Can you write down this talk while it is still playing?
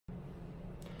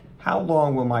How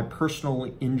long will my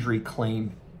personal injury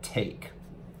claim take?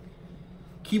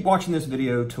 Keep watching this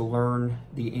video to learn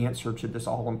the answer to this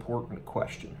all-important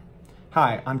question.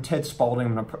 Hi, I'm Ted Spalding.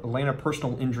 I'm an Atlanta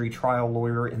personal injury trial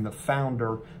lawyer and the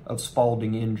founder of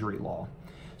Spalding Injury Law.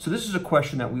 So this is a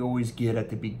question that we always get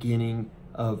at the beginning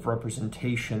of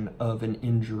representation of an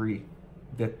injury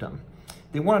victim.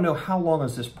 They want to know, how long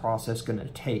is this process going to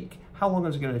take? How long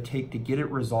is it going to take to get it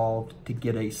resolved, to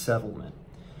get a settlement?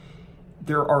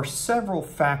 There are several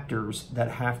factors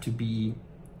that have to be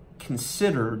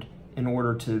considered in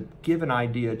order to give an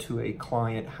idea to a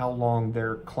client how long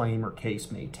their claim or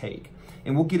case may take.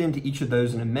 And we'll get into each of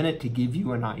those in a minute to give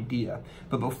you an idea.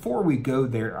 But before we go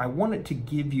there, I wanted to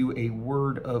give you a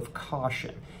word of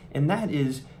caution. And that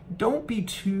is, don't be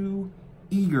too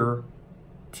eager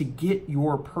to get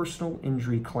your personal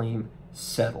injury claim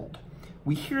settled.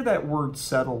 We hear that word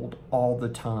settled all the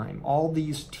time. All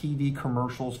these TV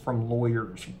commercials from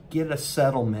lawyers, get a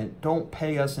settlement, don't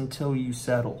pay us until you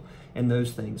settle, and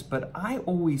those things. But I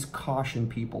always caution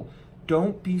people,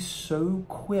 don't be so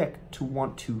quick to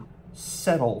want to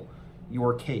settle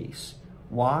your case.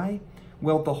 Why?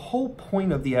 Well, the whole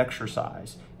point of the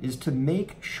exercise is to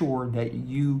make sure that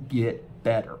you get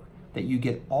better, that you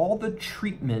get all the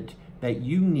treatment that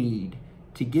you need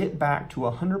to get back to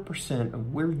 100%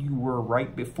 of where you were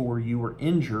right before you were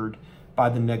injured by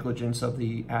the negligence of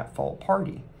the at-fault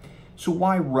party. So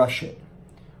why rush it?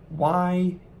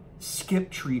 Why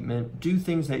skip treatment, do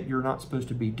things that you're not supposed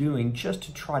to be doing just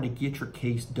to try to get your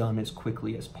case done as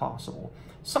quickly as possible?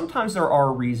 Sometimes there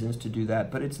are reasons to do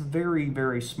that, but it's a very,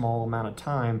 very small amount of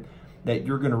time that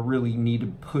you're going to really need to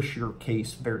push your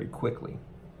case very quickly.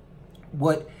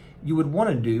 What you would want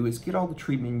to do is get all the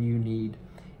treatment you need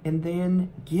and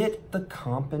then get the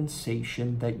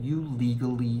compensation that you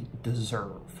legally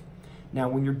deserve. Now,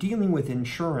 when you're dealing with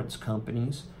insurance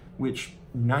companies, which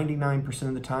 99%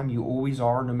 of the time you always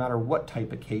are, no matter what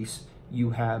type of case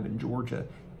you have in Georgia,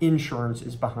 insurance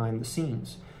is behind the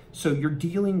scenes. So you're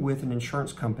dealing with an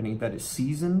insurance company that is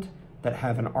seasoned, that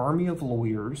have an army of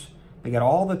lawyers, they got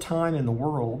all the time in the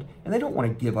world, and they don't want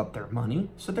to give up their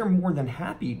money, so they're more than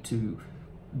happy to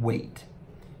wait.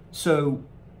 So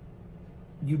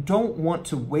you don't want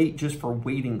to wait just for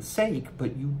waiting's sake,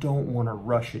 but you don't want to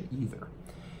rush it either.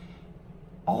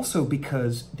 Also,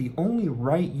 because the only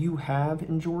right you have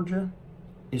in Georgia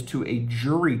is to a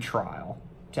jury trial,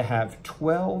 to have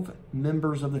 12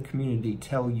 members of the community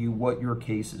tell you what your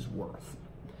case is worth.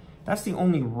 That's the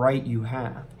only right you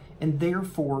have. And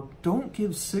therefore, don't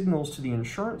give signals to the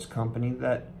insurance company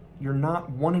that you're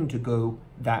not wanting to go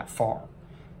that far.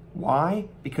 Why?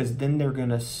 Because then they're going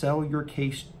to sell your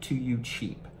case to you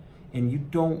cheap. And you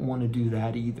don't want to do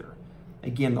that either.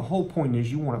 Again, the whole point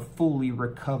is you want to fully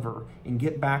recover and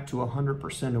get back to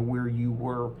 100% of where you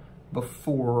were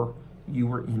before you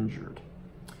were injured.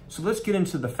 So let's get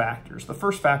into the factors. The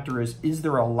first factor is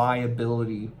there a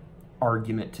liability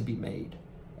argument to be made?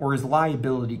 Or is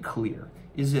liability clear?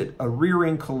 Is it a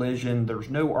rear-end collision? There's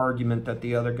no argument that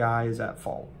the other guy is at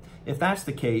fault. If that's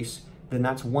the case, then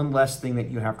that's one less thing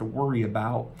that you have to worry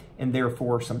about, and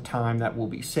therefore some time that will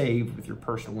be saved with your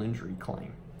personal injury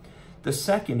claim. The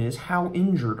second is, how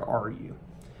injured are you?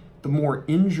 The more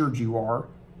injured you are,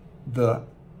 the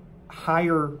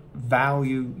higher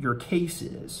value your case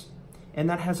is. And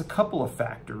that has a couple of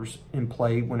factors in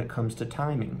play when it comes to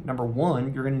timing. Number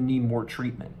one, you're going to need more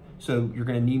treatment. So you're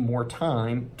going to need more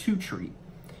time to treat.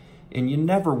 And you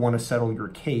never want to settle your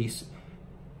case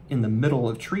in the middle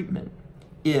of treatment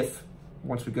if,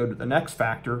 once we go to the next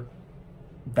factor,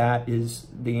 that is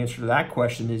the answer to that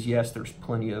question is yes, there's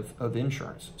plenty of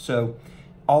insurance. So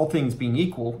all things being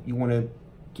equal, you want to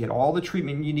get all the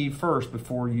treatment you need first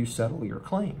before you settle your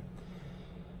claim.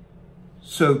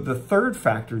 So the third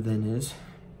factor then is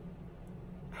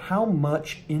how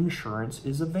much insurance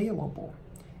is available.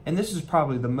 And this is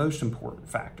probably the most important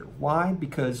factor. Why?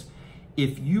 Because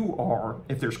if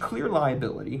there's clear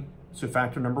liability, so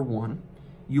factor number one,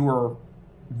 you are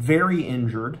very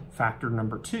injured, factor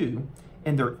number two,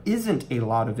 and there isn't a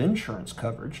lot of insurance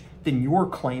coverage, then your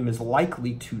claim is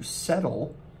likely to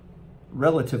settle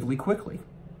relatively quickly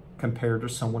compared to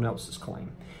someone else's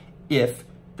claim. If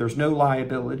there's no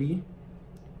liability,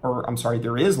 or I'm sorry,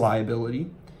 there is liability,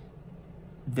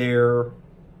 there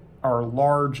are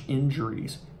large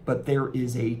injuries, but there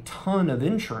is a ton of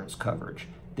insurance coverage,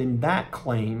 then that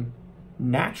claim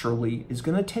naturally is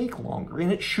going to take longer,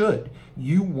 and it should.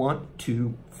 You want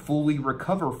to fully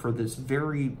recover for this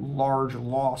very large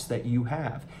loss that you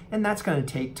have, and that's going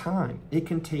to take time. It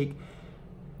can take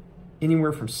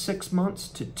anywhere from 6 months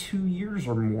to 2 years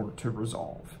or more to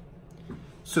resolve.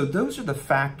 So those are the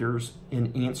factors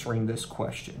in answering this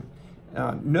question.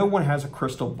 No one has a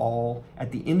crystal ball.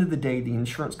 At the end of the day, the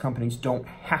insurance companies don't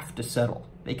have to settle.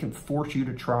 They can force you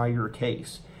to try your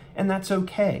case, and that's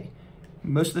okay.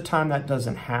 Most of the time that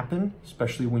doesn't happen,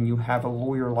 especially when you have a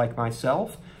lawyer like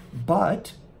myself,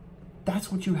 but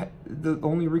that's what you have. The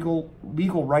only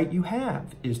legal right you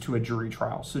have is to a jury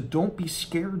trial. So don't be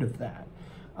scared of that.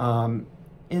 And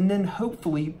then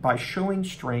hopefully by showing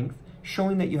strength,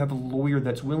 showing that you have a lawyer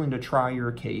that's willing to try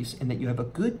your case and that you have a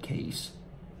good case,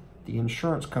 the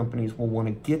insurance companies will want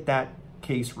to get that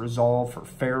case resolved for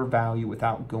fair value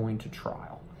without going to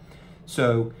trial.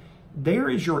 So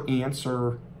there is your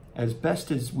answer as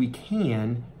best as we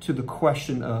can to the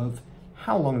question of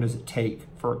how long does it take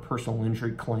for a personal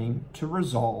injury claim to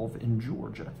resolve in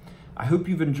Georgia. I hope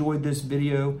you've enjoyed this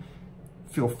video.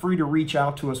 Feel free to reach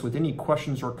out to us with any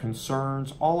questions or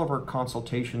concerns. All of our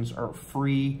consultations are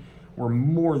free. We're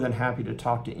more than happy to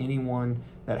talk to anyone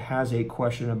that has a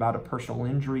question about a personal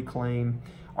injury claim.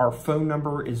 Our phone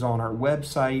number is on our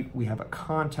website. We have a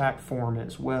contact form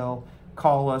as well.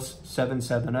 Call us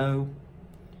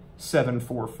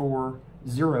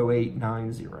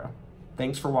 770-744-0890.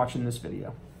 Thanks for watching this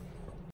video.